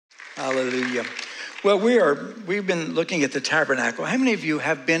Hallelujah. Well, we've been looking at the tabernacle. How many of you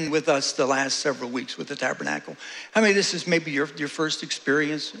have been with us the last several weeks with the tabernacle? How many of this is maybe your first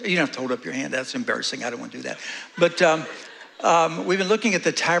experience? You don't have to hold up your hand. That's embarrassing. I don't want to do that. But we've been looking at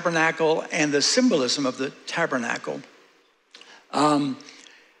the tabernacle and the symbolism of the tabernacle. And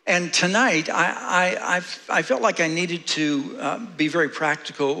tonight, I felt like I needed to be very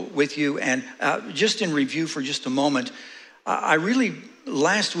practical with you. And just in review for just a moment, I really,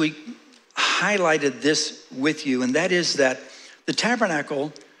 last week, highlighted this with you, and that is that the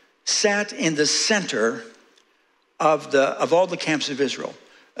tabernacle sat in the center of all the camps of Israel.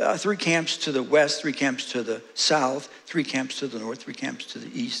 3 camps to the west, 3 camps to the south, 3 camps to the north, 3 camps to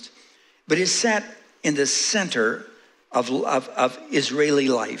the east. But it sat in the center of Israeli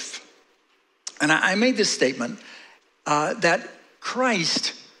life. And I made this statement that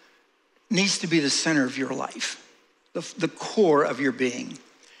Christ needs to be the center of your life, the core of your being.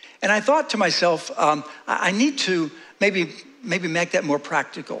 And I thought to myself, I need to maybe make that more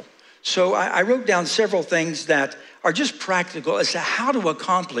practical. So I wrote down several things that are just practical as to how to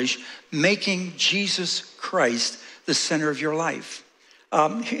accomplish making Jesus Christ the center of your life.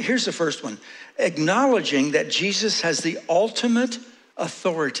 Here's the first one. Acknowledging that Jesus has the ultimate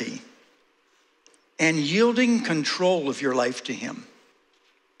authority and yielding control of your life to him.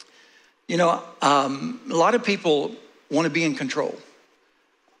 You know, a lot of people want to be in control.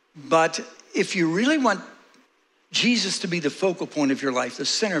 But if you really want Jesus to be the focal point of your life, the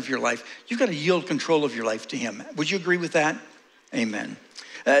center of your life, you've got to yield control of your life to him. Would you agree with that? Amen.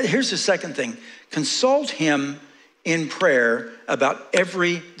 Here's the second thing. Consult him in prayer about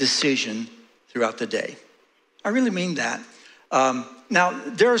every decision throughout the day. I really mean that. Now,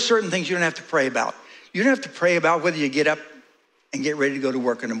 there are certain things you don't have to pray about. You don't have to pray about whether you get up and get ready to go to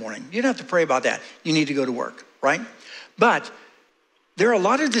work in the morning. You don't have to pray about that. You need to go to work, right? But there are a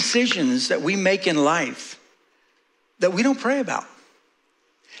lot of decisions that we make in life that we don't pray about.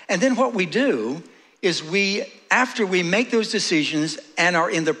 And then what we do is after we make those decisions and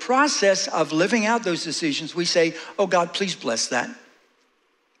are in the process of living out those decisions, we say, oh God, please bless that.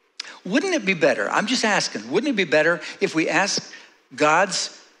 Wouldn't it be better? I'm just asking, wouldn't it be better if we ask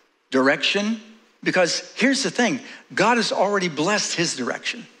God's direction? Because here's the thing, God has already blessed his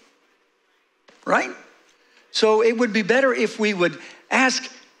direction, right? So it would be better if we would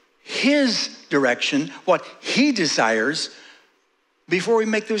ask his direction, what he desires, before we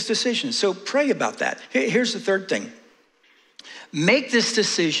make those decisions. So pray about that. Here's the third thing. Make this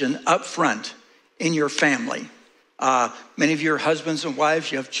decision up front in your family. Many of you are husbands and wives,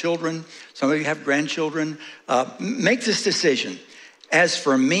 you have children, some of you have grandchildren. Make this decision. As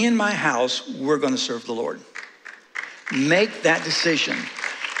for me and my house, we're going to serve the Lord. Make that decision.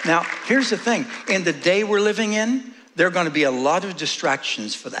 Now, here's the thing. In the day we're living in, there are going to be a lot of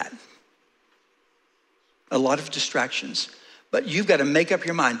distractions for that. A lot of distractions. But you've got to make up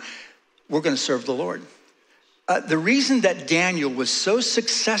your mind. We're going to serve the Lord. The reason that Daniel was so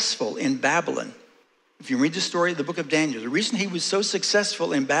successful in Babylon, if you read the story of the book of Daniel, the reason he was so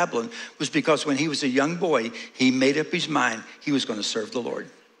successful in Babylon was because when he was a young boy, he made up his mind he was going to serve the Lord.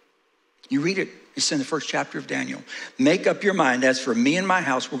 You read it. It's in the first chapter of Daniel. Make up your mind. As for me and my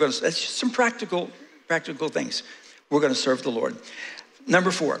house, that's just some practical things. We're going to serve the Lord. Number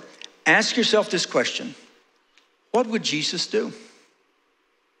 4, ask yourself this question. What would Jesus do?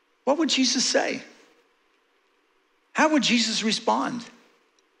 What would Jesus say? How would Jesus respond?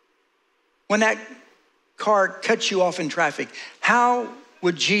 When that car cuts you off in traffic, how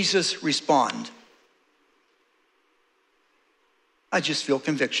would Jesus respond? I just feel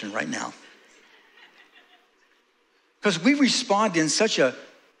conviction right now. Because we respond in such a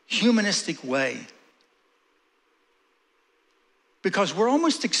humanistic way. Because we're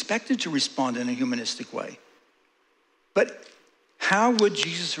almost expected to respond in a humanistic way. But how would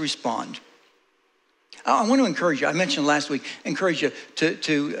Jesus respond? I want to encourage you, I mentioned last week, encourage you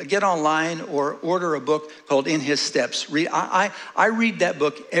to get online or order a book called In His Steps. I read that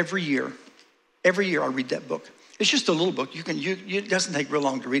book every year. Every year I read that book. It's just a little book. It doesn't take real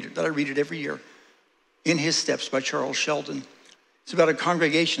long to read it, but I read it every year. In His Steps by Charles Sheldon. It's about a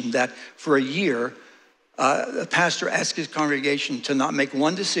congregation that for a year, a pastor asked his congregation to not make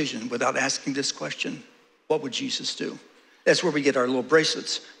one decision without asking this question. What would Jesus do? That's where we get our little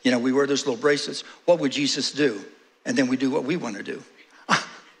bracelets. You know, we wear those little bracelets. What would Jesus do? And then we do what we want to do.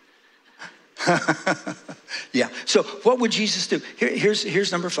 Yeah, so what would Jesus do?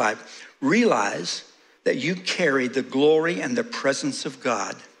 Here's number 5. Realize that you carry the glory and the presence of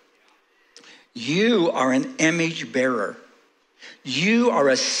God. You are an image bearer. You are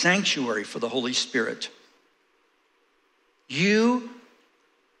a sanctuary for the Holy Spirit. You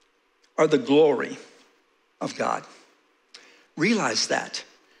are the glory of God. Realize that.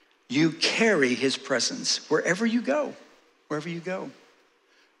 You carry his presence wherever you go, wherever you go.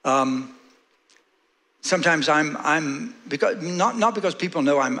 Sometimes I'm because not because people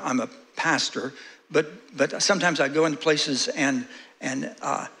know I'm a pastor, but sometimes I go into places and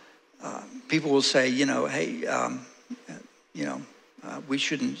people will say, hey, we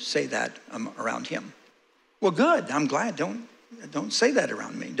shouldn't say that around him. Well, good. I'm glad. Don't say that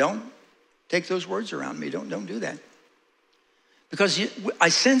around me. Don't take those words around me. Don't do that. Because I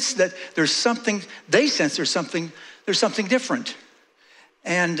sense that there's something. They sense there's something different.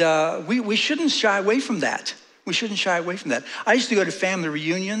 And we shouldn't shy away from that. We shouldn't shy away from that. I used to go to family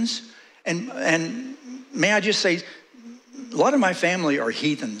reunions, and may I just say, a lot of my family are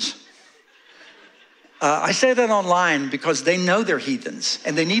heathens. I say that online because they know they're heathens,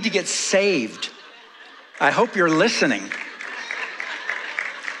 and they need to get saved. I hope you're listening.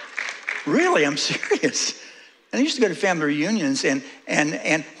 Really, I'm serious. And I used to go to family reunions, and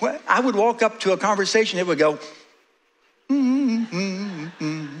I would walk up to a conversation, it would go,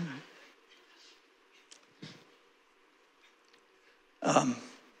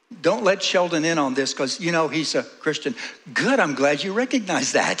 don't let Sheldon in on this because, he's a Christian. Good, I'm glad you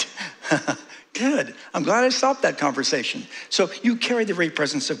recognize that. Good, I'm glad I stopped that conversation. So you carry the very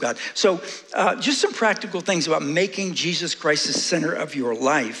presence of God. So just some practical things about making Jesus Christ the center of your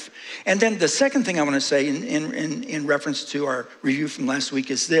life. And then the second thing I want to say in reference to our review from last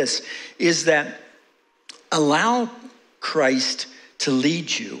week is this, is that allow Christ to lead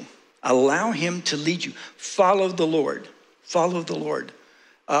you. Allow him to lead you. Follow the Lord. Follow the Lord.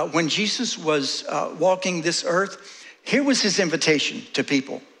 When Jesus was walking this earth, here was his invitation to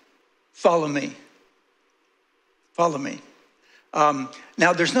people. Follow me. Follow me.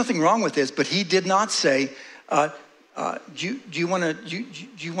 Now, there's nothing wrong with this, but he did not say, do you want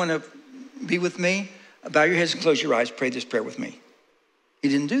to be with me? Bow your heads and close your eyes. Pray this prayer with me. He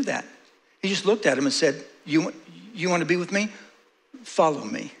didn't do that. He just looked at him and said, you want to be with me? Follow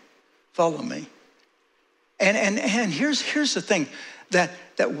me. Follow me. And here's the thing that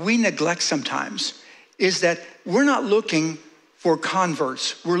we neglect sometimes is that we're not looking for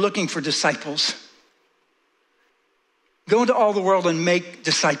converts. We're looking for disciples. Go into all the world and make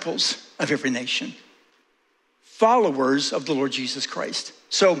disciples of every nation. Followers of the Lord Jesus Christ.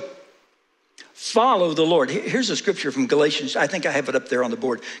 So follow the Lord. Here's a scripture from Galatians. I think I have it up there on the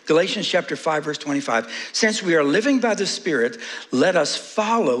board. Galatians chapter 5, verse 25. Since we are living by the Spirit, let us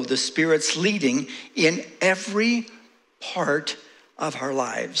follow the Spirit's leading in every part of our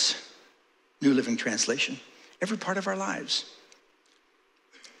lives. New Living Translation. Every part of our lives.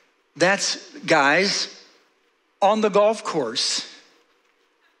 That's, guys, on the golf course.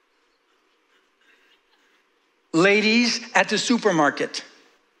 Ladies at the supermarket.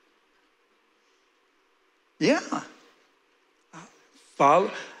 Yeah.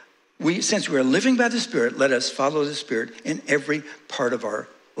 Since we are living by the Spirit, let us follow the Spirit in every part of our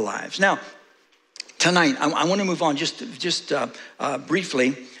lives. Now, tonight, I want to move on just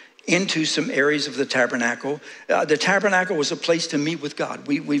briefly into some areas of the tabernacle. The tabernacle was a place to meet with God.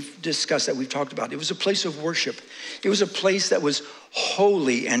 We've discussed that. We've talked about it. It was a place of worship. It was a place that was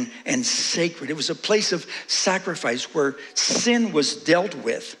holy and sacred. It was a place of sacrifice where sin was dealt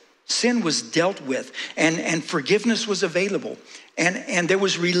with. Sin was dealt with, and forgiveness was available. And there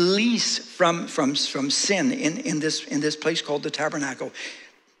was release from sin in this place called the tabernacle.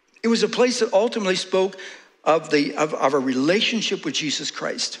 It was a place that ultimately spoke of a relationship with Jesus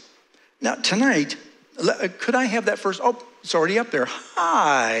Christ. Now, tonight, could I have that first? Oh, it's already up there.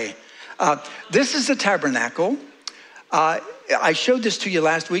 Hi. This is the tabernacle. I showed this to you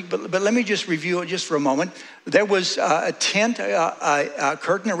last week, but let me just review it just for a moment. There was a tent, a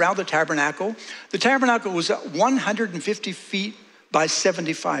curtain around the tabernacle. The tabernacle was 150 feet by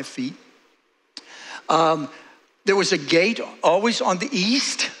 75 feet. There was a gate always on the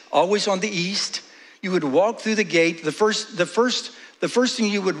east, always on the east. You would walk through the gate. The first thing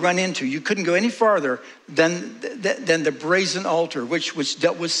you would run into, you couldn't go any farther than the brazen altar, which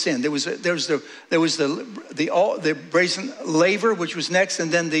dealt with sin. There was the brazen laver, which was next,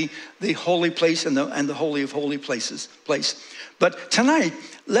 and then the holy place and the holy of holy place. But tonight,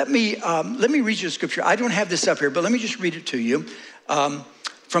 let me read you a scripture. I don't have this up here, but let me just read it to you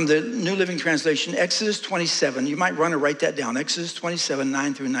from the New Living Translation, Exodus 27. You might want to write that down. Exodus 27,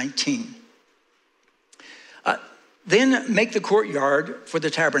 9 through 19. Then make the courtyard for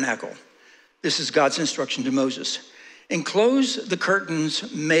the tabernacle. This is God's instruction to Moses. Enclose the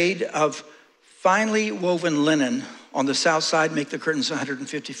curtains made of finely woven linen. On the south side, make the curtains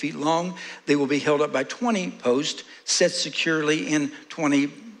 150 feet long. They will be held up by 20 posts set securely in 20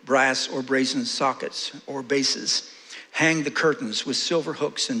 brass or brazen sockets or bases. Hang the curtains with silver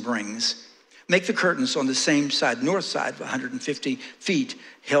hooks and rings. Make the curtains on the same side, north side, 150 feet,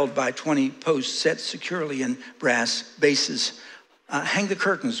 held by 20 posts set securely in brass bases. Hang the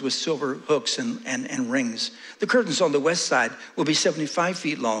curtains with silver hooks and rings. The curtains on the west side will be 75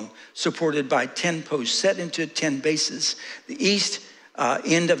 feet long, supported by 10 posts set into 10 bases. The east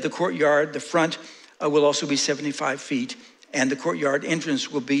end of the courtyard, the front, will also be 75 feet, and the courtyard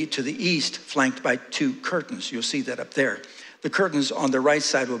entrance will be to the east, flanked by 2 curtains. You'll see that up there. The curtains on the right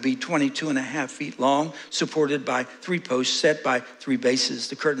side will be 22.5 feet long, supported by 3 posts set by 3 bases.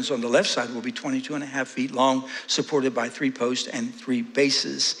 The curtains on the left side will be 22.5 feet long, supported by 3 posts and 3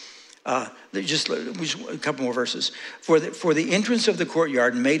 bases. Just a couple more verses. For the entrance of the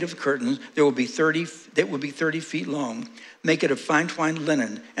courtyard made of curtains, that will be 30 feet long. Make it of fine twined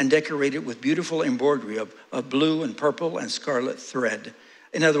linen and decorate it with beautiful embroidery of blue and purple and scarlet thread.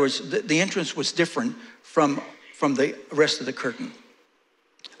 In other words, the entrance was different from the rest of the curtain.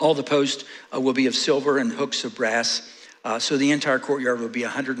 All the posts will be of silver and hooks of brass. So the entire courtyard will be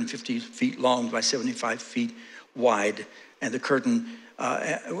 150 feet long by 75 feet wide. And the curtain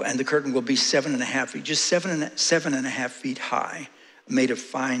will be 7.5 feet, just 7.5 feet high, made of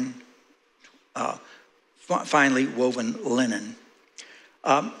finely woven linen.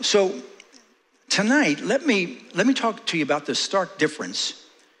 So tonight, let me talk to you about the stark difference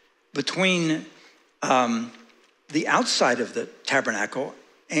between the outside of the tabernacle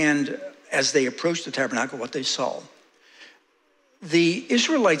and as they approached the tabernacle, what they saw. The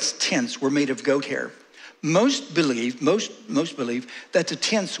Israelites' tents were made of goat hair. Most believe that the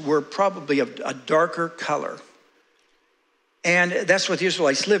tents were probably of a darker color. And that's what the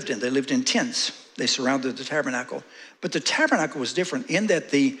Israelites lived in. They lived in tents. They surrounded the tabernacle. But the tabernacle was different in that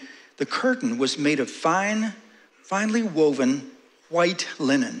the curtain was made of finely woven white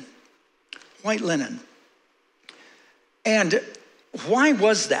linen. White linen. And why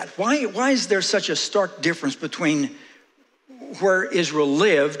was that? Why is there such a stark difference between where Israel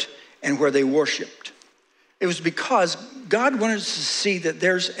lived and where they worshiped? It was because God wanted us to see that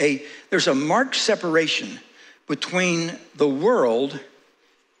there's a marked separation between the world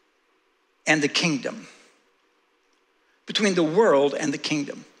and the kingdom. Between the world and the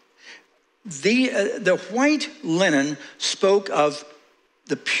kingdom. The white linen spoke of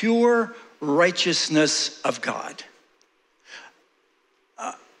the pure righteousness of God.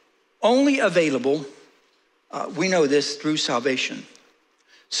 Only available, we know this, through salvation.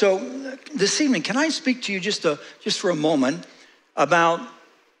 So this evening, can I speak to you just for a moment about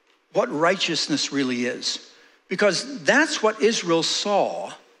what righteousness really is? Because that's what Israel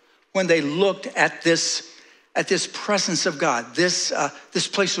saw when they looked at this presence of God, this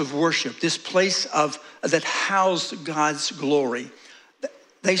place of worship, this place that housed God's glory.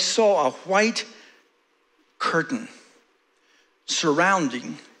 They saw a white curtain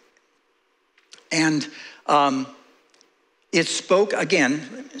surrounding, and it spoke,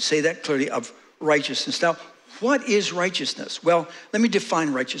 again, say that clearly, of righteousness. Now, what is righteousness? Well, let me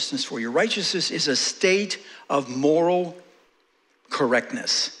define righteousness for you. Righteousness is a state of moral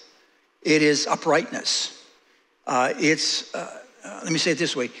correctness. It is uprightness. Let me say it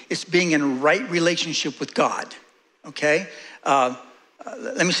this way. It's being in right relationship with God, okay?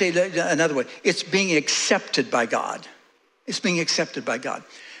 Let me say it another way. It's being accepted by God. It's being accepted by God.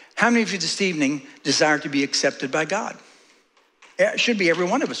 How many of you this evening desire to be accepted by God? It should be every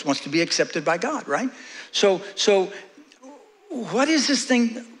one of us wants to be accepted by God, right? So what is this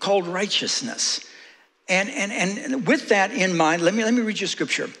thing called righteousness? And with that in mind, let me read you a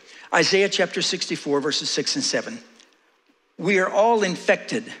scripture. Isaiah chapter 64, verses 6 and 7. We are all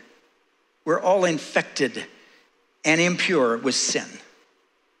infected. We're all infected and impure with sin.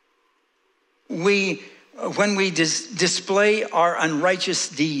 When we display our unrighteous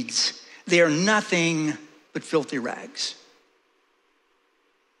deeds, they are nothing but filthy rags.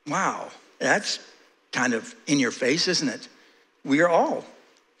 Wow, that's kind of in your face, isn't it? We are all.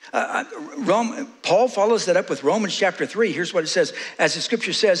 Paul follows that up with Romans chapter 3. Here's what it says. As the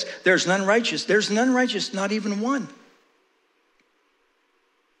scripture says, there's none righteous. There's none righteous, not even one.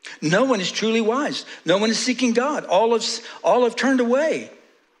 No one is truly wise. No one is seeking God. All have turned away.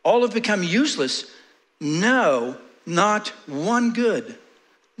 All have become useless. No, not one good.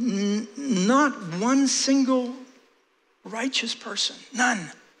 Not one single righteous person.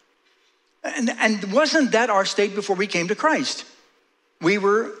 None. And wasn't that our state before we came to Christ? We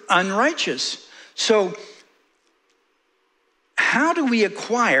were unrighteous. So how do we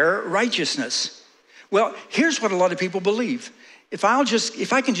acquire righteousness? Well, here's what a lot of people believe. If I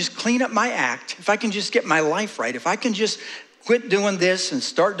can just clean up my act, if I can just get my life right, if I can just quit doing this and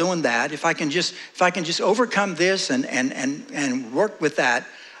start doing that, if I can just overcome this and work with that,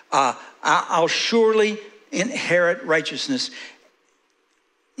 I'll surely inherit righteousness.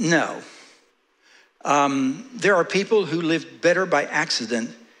 No. There are people who live better by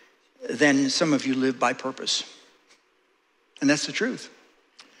accident than some of you live by purpose. And that's the truth.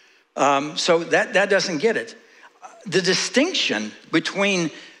 So that doesn't get it. The distinction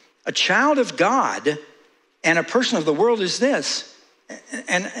between a child of God and a person of the world is this.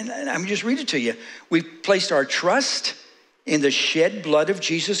 And I'm just read it to you. We've placed our trust in the shed blood of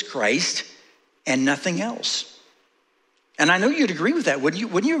Jesus Christ and nothing else. And I know you'd agree with that. Wouldn't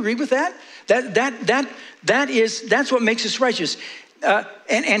you agree with that? That's what makes us righteous.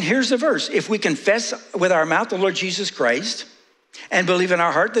 And here's the verse. If we confess with our mouth the Lord Jesus Christ and believe in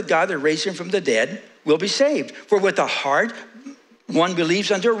our heart that God that raised him from the dead, we'll be saved. For with the heart, one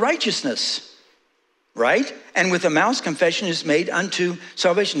believes unto righteousness, right? And with the mouth, confession is made unto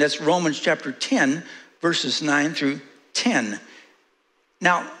salvation. That's Romans chapter 10, verses 9 through 10.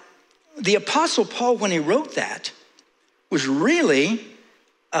 Now, the Apostle Paul, when he wrote that, was really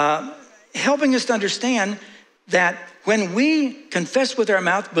helping us to understand that when we confess with our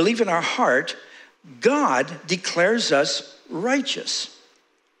mouth, believe in our heart, God declares us righteous.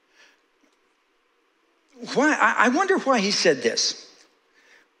 Why? I wonder why he said this.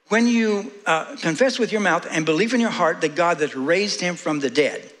 When you confess with your mouth and believe in your heart that God that raised him from the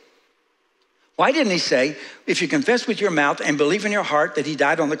dead. Why didn't he say, if you confess with your mouth and believe in your heart that he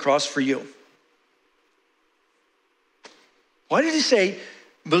died on the cross for you? Why did he say,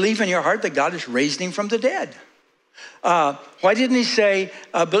 believe in your heart that God has raised him from the dead? Why didn't he say,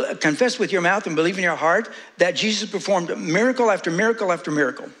 confess with your mouth and believe in your heart that Jesus performed miracle after miracle after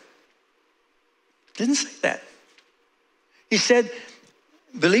miracle? Didn't say that. He said,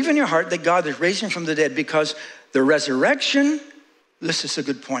 believe in your heart that God has raised him from the dead, because the resurrection, this is a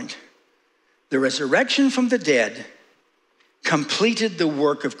good point. The resurrection from the dead completed the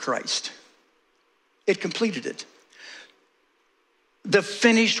work of Christ. It completed it. The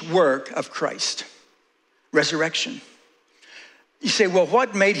finished work of Christ. Resurrection. You say, well,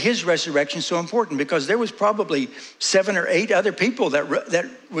 what made his resurrection so important? Because there was probably 7 or 8 other people that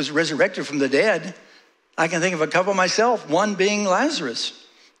was resurrected from the dead. I can think of a couple myself, one being Lazarus.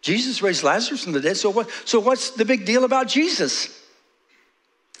 Jesus raised Lazarus from the dead. So what's the big deal about Jesus?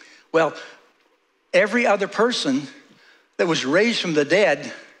 Well, every other person that was raised from the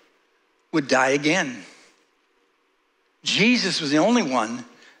dead would die again. Jesus was the only one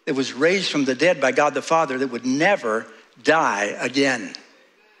that was raised from the dead by God the Father that would never die again.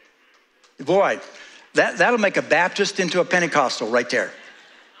 Boy, that'll make a Baptist into a Pentecostal right there.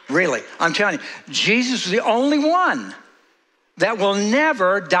 Really, I'm telling you, Jesus was the only one that will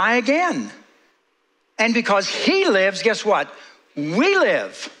never die again. And because he lives, guess what? We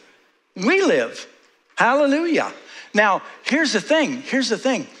live. We live. Hallelujah. Now, here's the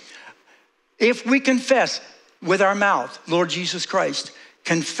thing. If we confess with our mouth, Lord Jesus Christ,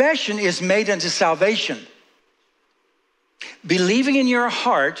 confession is made unto salvation. Believing in your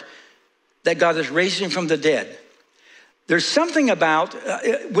heart that God has raised him from the dead. There's something about,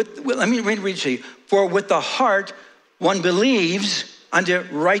 let me read it to you. For with the heart one believes unto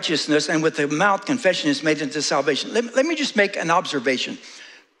righteousness, and with the mouth confession is made unto salvation. Let me just make an observation.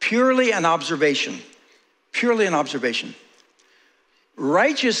 Purely an observation.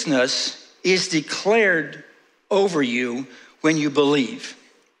 Righteousness is declared over you when you believe.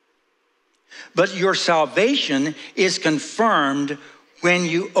 But your salvation is confirmed when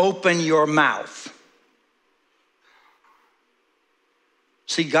you open your mouth.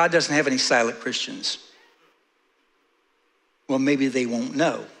 See, God doesn't have any silent Christians. Well, maybe they won't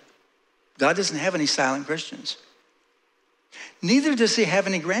know. God doesn't have any silent Christians. Neither does he have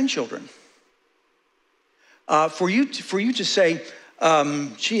any grandchildren. For you to say,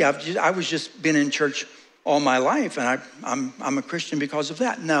 gee, I was just been in church all my life, and I'm a Christian because of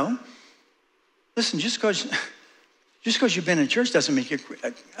that. No. Listen, just because you've been in church doesn't make you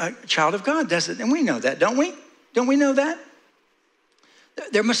a child of God, does it? And we know that, don't we? Don't we know that?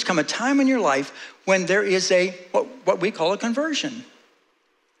 There must come a time in your life when there is what we call a conversion.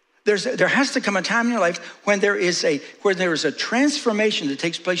 There has to come a time in your life when there is a transformation that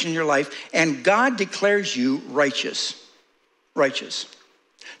takes place in your life, and God declares you righteous. Righteous.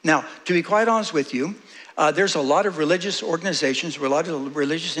 Now, to be quite honest with you, there's a lot of religious organizations, a lot of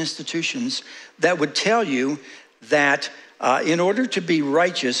religious institutions that would tell you that in order to be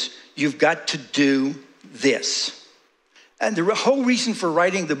righteous, you've got to do this. And the whole reason for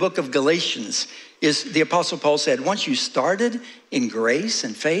writing the book of Galatians is the Apostle Paul said, once you started in grace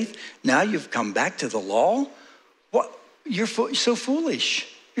and faith, now you've come back to the law. You're so foolish.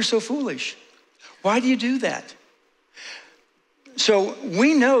 You're so foolish. Why do you do that? So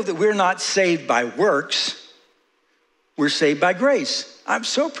we know that we're not saved by works. We're saved by grace. I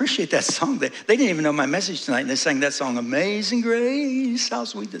so appreciate that song. They didn't even know my message tonight, and they sang that song, Amazing Grace, how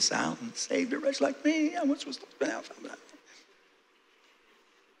sweet the sound, saved a wretch like me. I once was lost.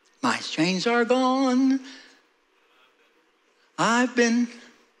 My chains are gone. I've been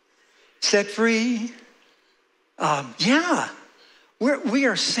set free. We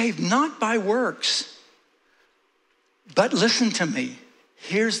are saved not by works. But listen to me.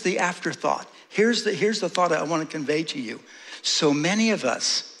 Here's the afterthought. Here's the thought I want to convey to you. So many of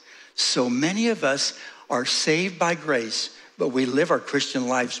us are saved by grace, but we live our Christian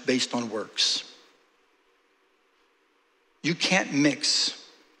lives based on works. You can't mix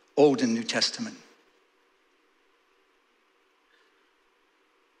Old and New Testament.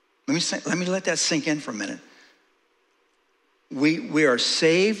 Let me let that sink in for a minute. We are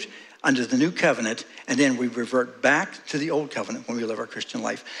saved under the new covenant, and then we revert back to the old covenant when we live our Christian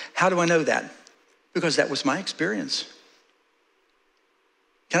life. How do I know that? Because that was my experience.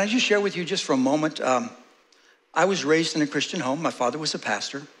 Can I just share with you just for a moment? I was raised in a Christian home. My father was a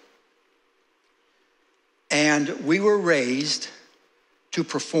pastor. And we were raised to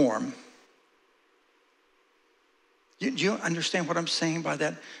perform. Do you understand what I'm saying by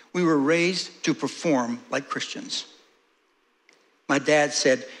that? We were raised to perform like Christians. My dad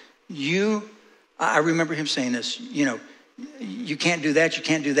said, I remember him saying this, you can't do that, you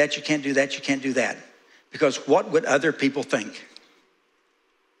can't do that, you can't do that, you can't do that. Because what would other people think?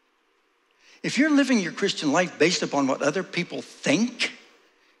 If you're living your Christian life based upon what other people think,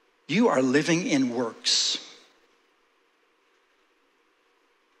 you are living in works.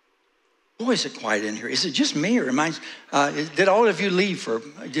 Boy, is it quiet in here. Is it just me, or did all of you leave, or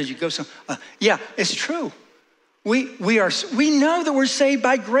did you go some? Yeah, it's true. We know that we're saved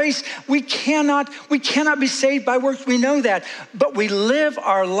by grace. We cannot be saved by works. We know that. But we live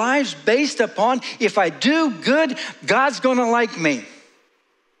our lives based upon, if I do good, God's gonna like me.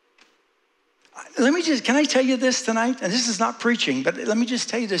 Can I tell you this tonight? And this is not preaching, but let me just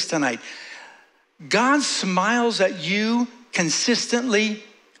tell you this tonight. God smiles at you consistently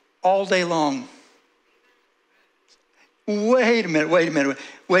all day long. Wait a minute.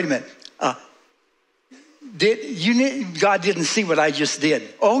 God didn't see what I just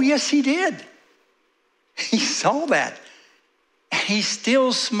did. Oh, yes, he did. He saw that. And he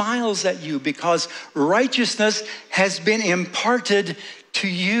still smiles at you because righteousness has been imparted to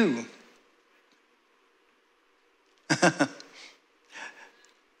you.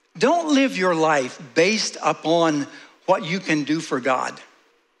 Don't live your life based upon what you can do for God.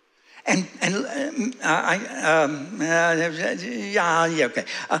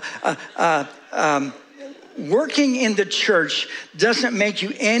 Working in the church doesn't make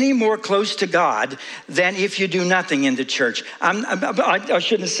you any more close to God than if you do nothing in the church. I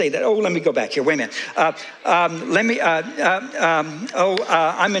shouldn't say that. Oh, let me go back here. Wait a minute.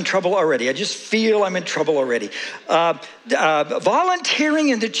 I'm in trouble already. I just feel I'm in trouble already. Volunteering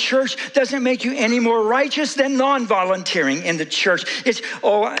in the church doesn't make you any more righteous than non-volunteering in the church.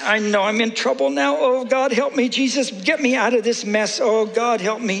 I know I'm in trouble now. Oh, God, help me. Jesus, get me out of this mess. Oh, God,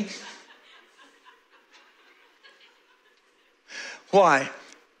 help me. Why?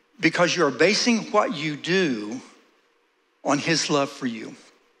 Because you're basing what you do on his love for you.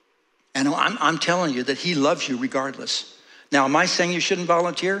 And I'm telling you that he loves you regardless. Now, am I saying you shouldn't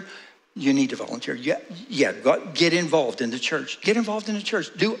volunteer? You need to volunteer. Yeah, get involved in the church. Get involved in the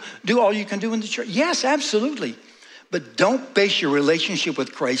church. Do all you can do in the church. Yes, absolutely. But don't base your relationship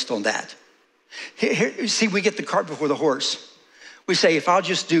with Christ on that. See, we get the cart before the horse. We say, if I'll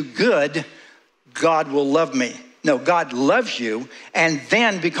just do good, God will love me. No, God loves you, and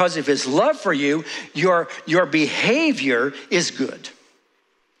then because of his love for you, your behavior is good.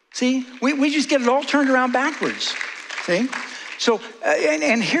 See, we just get it all turned around backwards. See? So,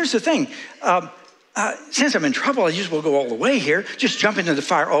 and here's the thing. Since I'm in trouble, I just will go all the way here. Just jump into the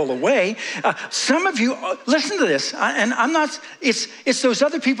fire all the way. Some of you, listen to this, and I'm not, it's those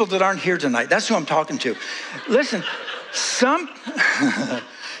other people that aren't here tonight. That's who I'm talking to. Listen, some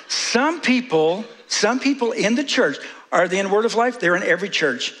people in the church, are they in Word of Life? They're in every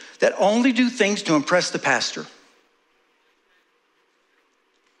church, that only do things to impress the pastor.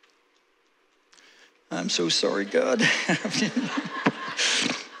 I'm so sorry, God. It's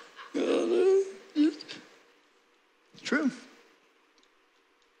true.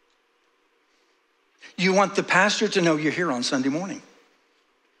 You want the pastor to know you're here on Sunday morning.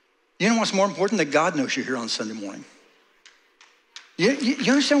 You know what's more important? That God knows you're here on Sunday morning.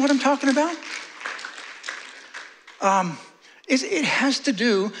 You understand what I'm talking about? It has to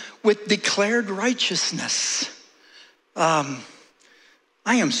do with declared righteousness. I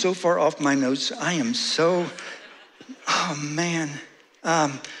am so far off my notes. I am so, oh man.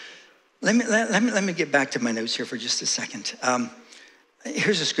 Let me get back to my notes here for just a second.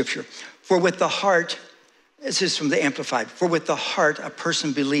 Here's a scripture. For with the heart, this is from the Amplified. For with the heart, a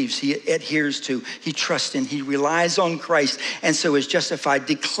person believes, he adheres to, he trusts in, he relies on Christ, and so is justified,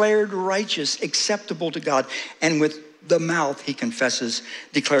 declared righteous, acceptable to God. And with the mouth, he confesses,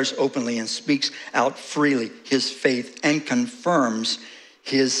 declares openly, and speaks out freely his faith and confirms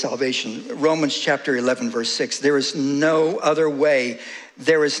his salvation. Romans chapter 11, verse 6. There is no other way.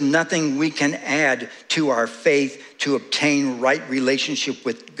 There is nothing we can add to our faith to obtain right relationship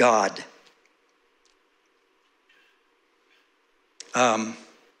with God.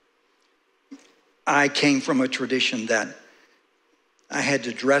 I came from a tradition that I had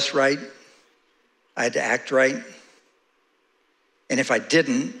to dress right, I had to act right, and if I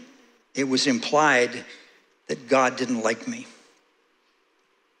didn't, it was implied that God didn't like me.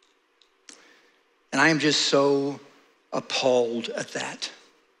 And I am just so appalled at that.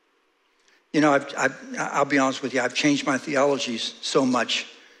 You know, I'll be honest with you, I've changed my theologies so much.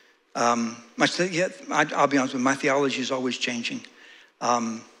 I'll be honest with you, my theology is always changing.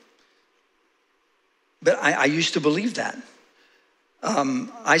 But I used to believe that.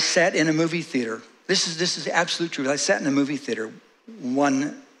 I sat in a movie theater. This is the absolute truth. I sat in a movie theater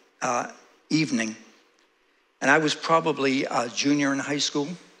one evening, and I was probably a junior in high school,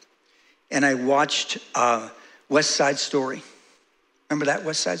 and I watched West Side Story. Remember that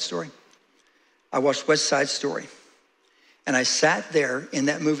West Side Story? I watched West Side Story, and I sat there in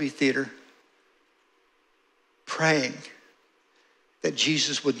that movie theater praying that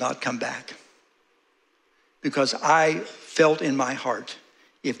Jesus would not come back. Because I felt in my heart,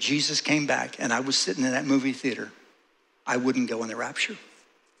 if Jesus came back and I was sitting in that movie theater, I wouldn't go in the rapture.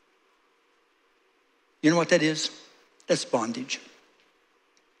 You know what that is? That's bondage.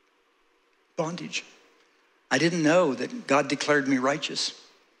 Bondage. I didn't know that God declared me righteous.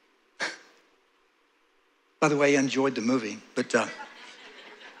 By the way, I enjoyed the movie, but I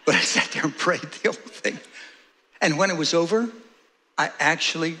sat there and prayed the whole thing. And when it was over, I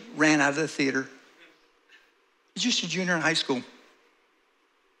actually ran out of the theater. I was just a junior in high school.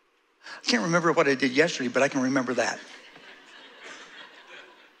 I can't remember what I did yesterday, but I can remember that.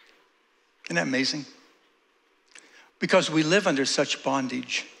 Isn't that amazing? Because we live under such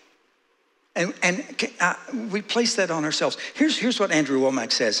bondage. And we place that on ourselves. Here's what Andrew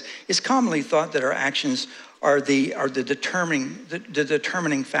Womack says. It's commonly thought that our actions are the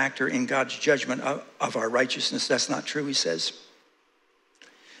determining factor in God's judgment of our righteousness. That's not true, he says.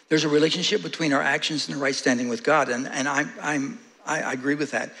 There's a relationship between our actions and the right standing with God, and I agree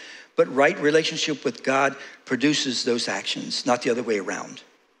with that. But right relationship with God produces those actions, not the other way around.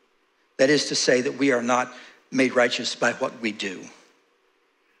 That is to say that we are not made righteous by what we do.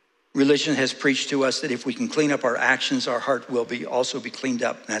 Religion has preached to us that if we can clean up our actions, our heart will also be cleaned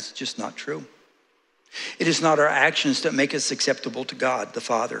up. And that's just not true. It is not our actions that make us acceptable to God, the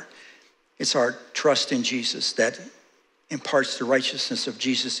Father. It's our trust in Jesus that imparts the righteousness of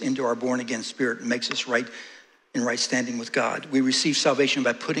Jesus into our born-again spirit and makes us right in right standing with God. We receive salvation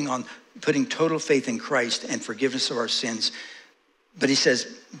by putting total faith in Christ and forgiveness of our sins. But he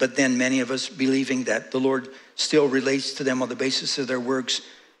says, but then many of us believing that the Lord still relates to them on the basis of their works,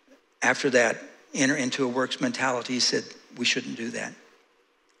 after that, enter into a works mentality. He said, we shouldn't do that.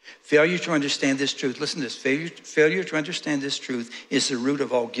 Failure to understand this truth, listen to this, failure to understand this truth is the root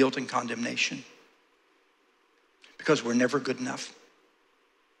of all guilt and condemnation. Because we're never good enough.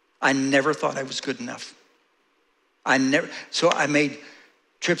 I never thought I was good enough. So I made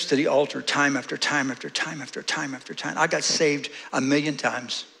trips to the altar time after time after time after time after time. I got saved 1,000,000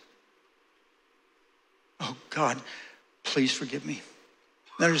 times. Oh God, please forgive me.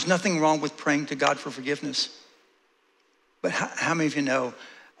 Now, there's nothing wrong with praying to God for forgiveness. But how many of you know,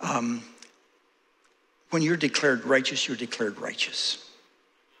 when you're declared righteous, you're declared righteous.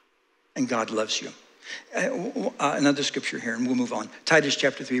 And God loves you. Another scripture here, and we'll move on. Titus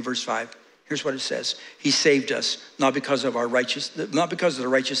chapter 3, verse 5. Here's what it says. He saved us, not because of the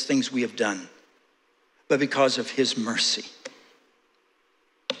righteous things we have done, but because of his mercy.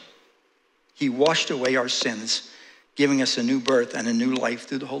 He washed away our sins, giving us a new birth and a new life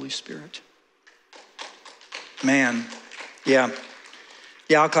through the Holy Spirit. Man, yeah,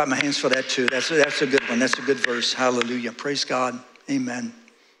 I'll clap my hands for that too. That's a good one. That's a good verse. Hallelujah. Praise God. Amen.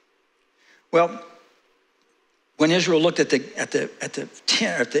 Well, when Israel looked at the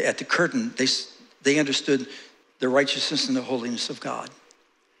curtain, they understood the righteousness and the holiness of God.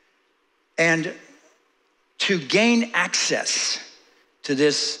 And to gain access to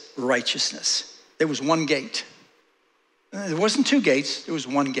this righteousness. There was one gate. There wasn't two gates, there was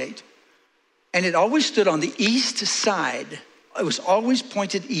one gate. And it always stood on the east side. It was always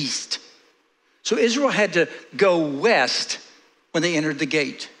pointed east. So Israel had to go west when they entered the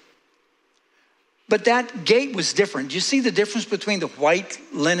gate. But that gate was different. Do you see the difference between the white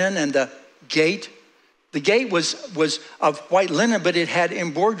linen and the gate? The gate was of white linen, but it had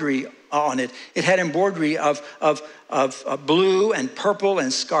embroidery on it. It had embroidery of blue and purple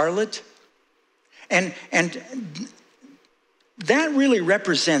and scarlet. And that really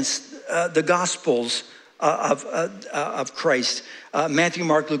represents the Gospels of Christ, Matthew,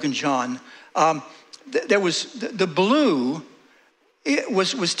 Mark, Luke, and John. There was the blue. It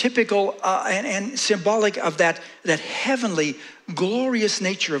was typical and symbolic of that heavenly, glorious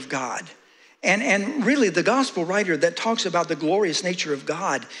nature of God. And really, the gospel writer that talks about the glorious nature of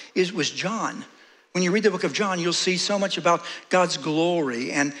God was John. When you read the book of John, you'll see so much about God's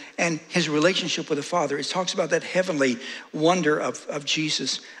glory and his relationship with the Father. It talks about that heavenly wonder of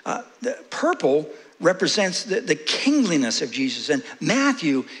Jesus. The purple represents the kingliness of Jesus. And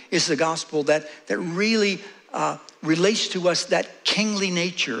Matthew is the gospel that really relates to us that kingly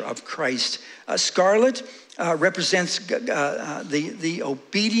nature of Christ. Scarlet represents the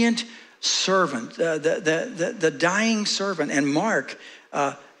obedient servant, the dying servant. And Mark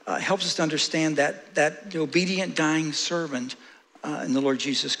helps us to understand that the obedient dying servant in the Lord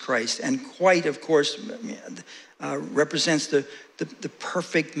Jesus Christ. And white, of course, represents the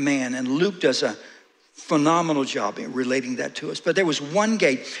perfect man. And Luke does a phenomenal job in relating that to us. But there was one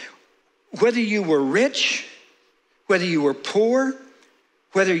gate. Whether you were rich, whether you were poor,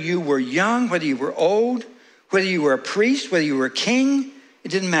 whether you were young, whether you were old, whether you were a priest, whether you were a king, it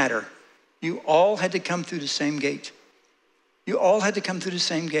didn't matter. You all had to come through the same gate. You all had to come through the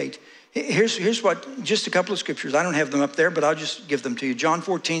same gate. Here's what, just a couple of scriptures. I don't have them up there, but I'll just give them to you. John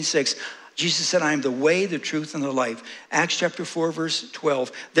 14:6. Jesus said, I am the way, the truth, and the life. Acts chapter 4, verse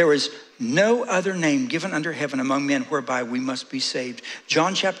 12. There is no other name given under heaven among men whereby we must be saved.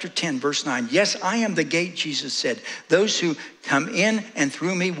 John chapter 10, verse 9. Yes, I am the gate, Jesus said. Those who come in and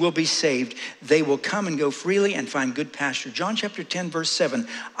through me will be saved. They will come and go freely and find good pasture. John chapter 10, verse 7.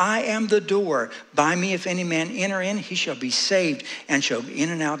 I am the door. By me, if any man enter in, he shall be saved and shall go in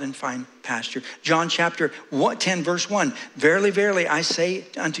and out and find pasture. John chapter 10, verse 1. Verily, verily, I say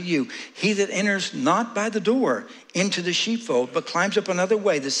unto you, he that enters not by the door into the sheepfold, but climbs up another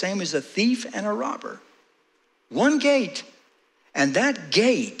way, the same is a thief and a robber. One gate, and that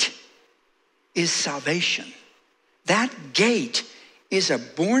gate is salvation. That gate is a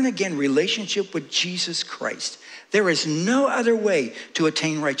born-again relationship with Jesus Christ. There is no other way to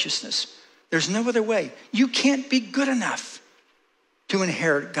attain righteousness. There's no other way. You can't be good enough to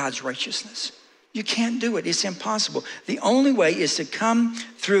inherit God's righteousness. You can't do it. It's impossible. The only way is to come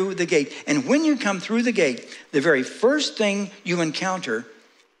through the gate. And when you come through the gate, the very first thing you encounter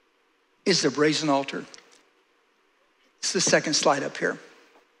is the brazen altar. It's the second slide up here.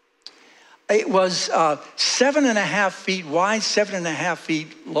 It was 7.5 feet wide, 7.5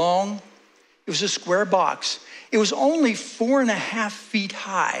 feet long. It was a square box. It was only 4.5 feet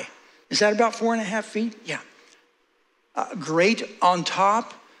high. Is that about 4.5 feet? Yeah. Grate on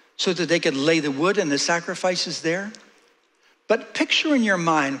top, so that they could lay the wood and the sacrifices there. But picture in your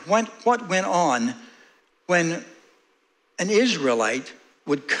mind what went on when an Israelite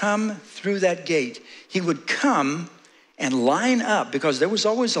would come through that gate. He would come and line up, because there was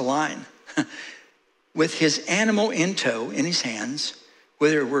always a line, with his animal in tow in his hands,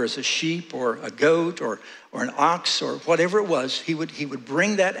 whether it was a sheep or a goat or an ox or whatever it was. He would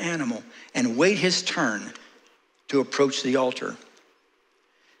bring that animal and wait his turn to approach the altar.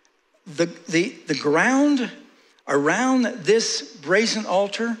 The ground around this brazen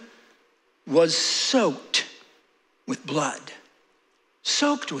altar was soaked with blood.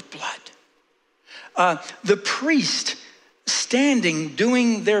 Soaked with blood. The priest standing,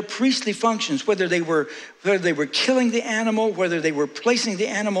 doing their priestly functions, whether they were killing the animal, whether they were placing the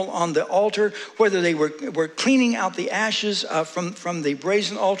animal on the altar, whether they were cleaning out the ashes from the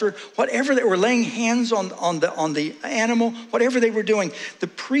brazen altar, whatever they were, laying hands on the animal, whatever they were doing, the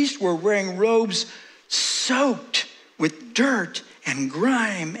priests were wearing robes soaked with dirt and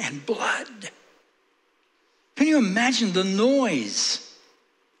grime and blood. Can you imagine the noise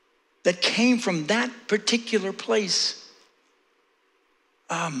that came from that particular place?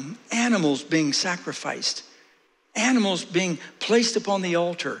 Animals being sacrificed, animals being placed upon the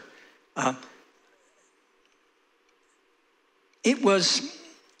altar. It was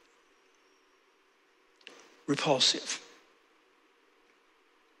repulsive.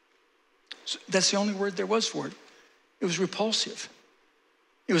 That's the only word there was for it. It was repulsive.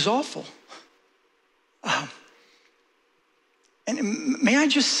 It was awful. And may I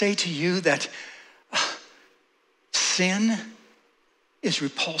just say to you that sin is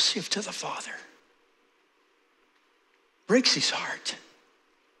repulsive to the Father. Breaks his heart.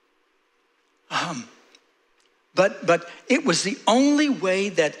 But it was the only way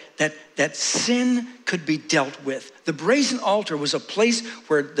that sin could be dealt with. The brazen altar was a place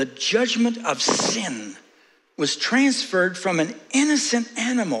where the judgment of sin was transferred from an innocent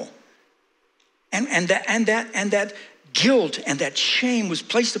animal. And that guilt and that shame was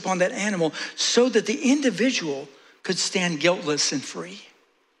placed upon that animal so that the individual could stand guiltless and free.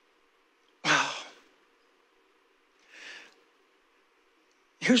 Wow.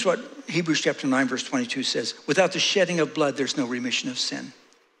 Here's what Hebrews chapter 9, verse 22 says. Without the shedding of blood, there's no remission of sin.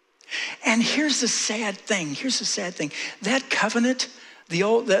 And here's the sad thing. That covenant,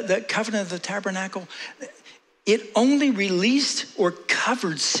 the covenant of the tabernacle, it only released or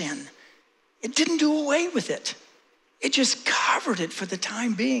covered sin. It didn't do away with it. It just covered it for the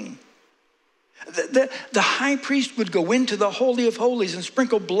time being. The high priest would go into the Holy of Holies and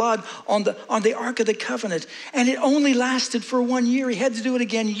sprinkle blood on the Ark of the Covenant. And it only lasted for 1 year. He had to do it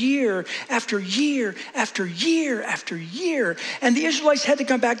again year after year after year after year. And the Israelites had to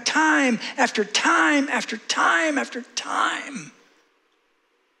come back time after time after time after time.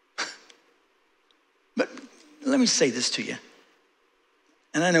 But let me say this to you.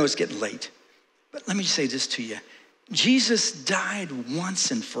 And I know it's getting late, but let me say this to you. Jesus died once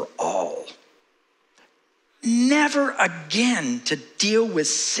and for all. Never again to deal with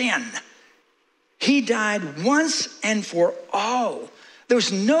sin. He died once and for all. There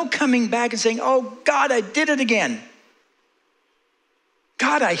was no coming back and saying, oh, God, I did it again.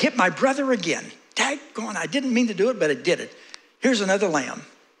 God, I hit my brother again. Daggone, I didn't mean to do it, but I did it. Here's another lamb.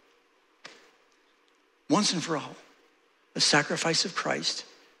 Once and for all, the sacrifice of Christ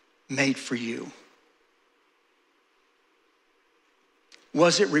made for you.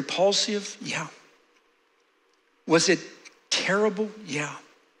 Was it repulsive? Yeah. Was it terrible? Yeah.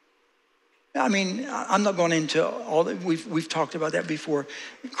 I mean, I'm not going into all that. We've talked about that before.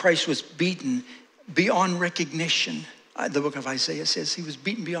 Christ was beaten beyond recognition. The book of Isaiah says he was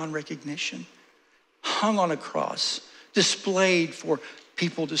beaten beyond recognition, hung on a cross, displayed for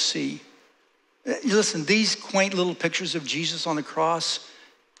people to see. Listen, these quaint little pictures of Jesus on the cross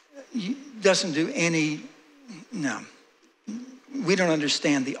doesn't do any, no. We don't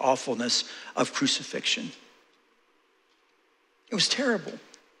understand the awfulness of crucifixion. It was terrible,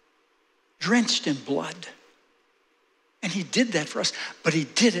 drenched in blood. And he did that for us, but he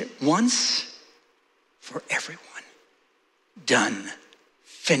did it once for everyone. Done,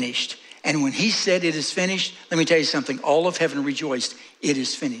 finished. And when he said it is finished, let me tell you something, all of heaven rejoiced. It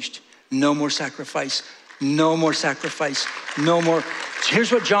is finished. No more sacrifice, no more sacrifice, no more.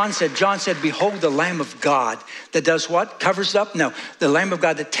 Here's what John said. John said, behold the Lamb of God that does what? Covers up? No, the Lamb of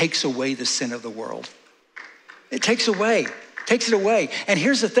God that takes away the sin of the world. It takes it away. And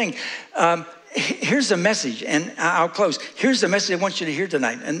here's the thing. Here's the message, and I'll close. Here's the message I want you to hear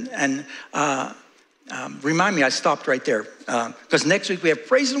tonight. And remind me, I stopped right there. Because next week we have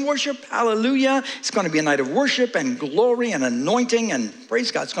praise and worship. Hallelujah. It's going to be a night of worship and glory and anointing, and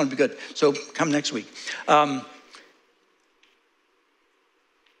praise God. It's going to be good. So come next week. Let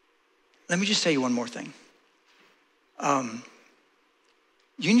me just tell you one more thing.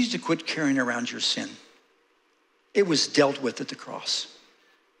 You need to quit carrying around your sin. It was dealt with at the cross.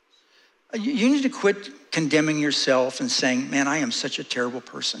 You need to quit condemning yourself and saying, man, I am such a terrible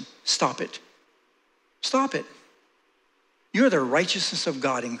person. Stop it. Stop it. You're the righteousness of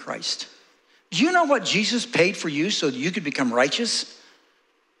God in Christ. Do you know what Jesus paid for you so that you could become righteous?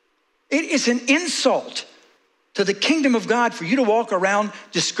 It is an insult to the kingdom of God for you to walk around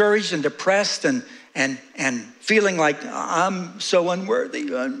discouraged and depressed and feeling like I'm so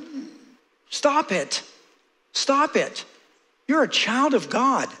unworthy. Stop it. Stop it. You're a child of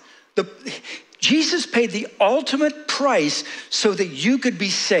God. Jesus paid the ultimate price so that you could be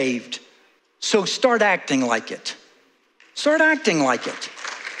saved. So start acting like it. Start acting like it.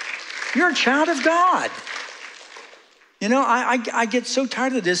 You're a child of God. You know, I get so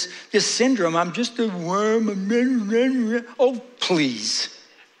tired of this syndrome. I'm just a worm. Oh, please.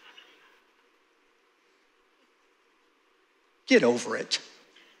 Get over it.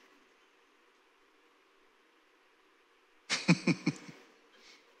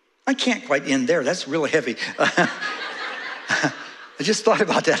 I can't quite end there. That's really heavy. I just thought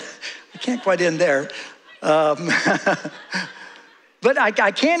about that. I can't quite end there. But I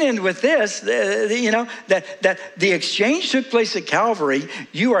can't end with this, that the exchange took place at Calvary.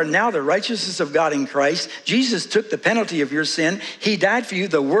 You are now the righteousness of God in Christ. Jesus took the penalty of your sin. He died for you.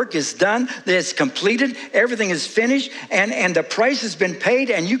 The work is done. It's completed. Everything is finished. And the price has been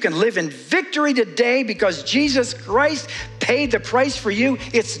paid. And you can live in victory today because Jesus Christ paid the price for you.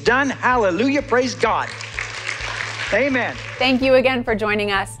 It's done. Hallelujah. Praise God. Amen. Thank you again for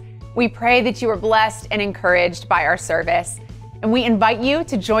joining us. We pray that you were blessed and encouraged by our service. And we invite you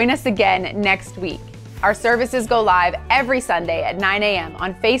to join us again next week. Our services go live every Sunday at 9 a.m.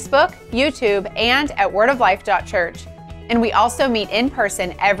 on Facebook, YouTube, and at wordoflife.church. And we also meet in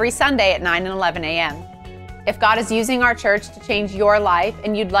person every Sunday at 9 and 11 a.m. If God is using our church to change your life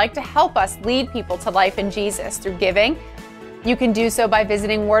and you'd like to help us lead people to life in Jesus through giving, you can do so by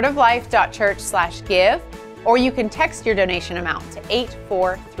visiting wordoflife.church/give, or you can text your donation amount to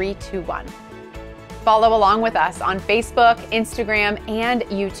 84321. Follow along with us on Facebook, Instagram, and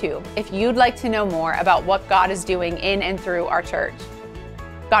YouTube if you'd like to know more about what God is doing in and through our church.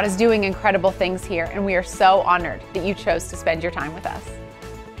 God is doing incredible things here, and we are so honored that you chose to spend your time with us.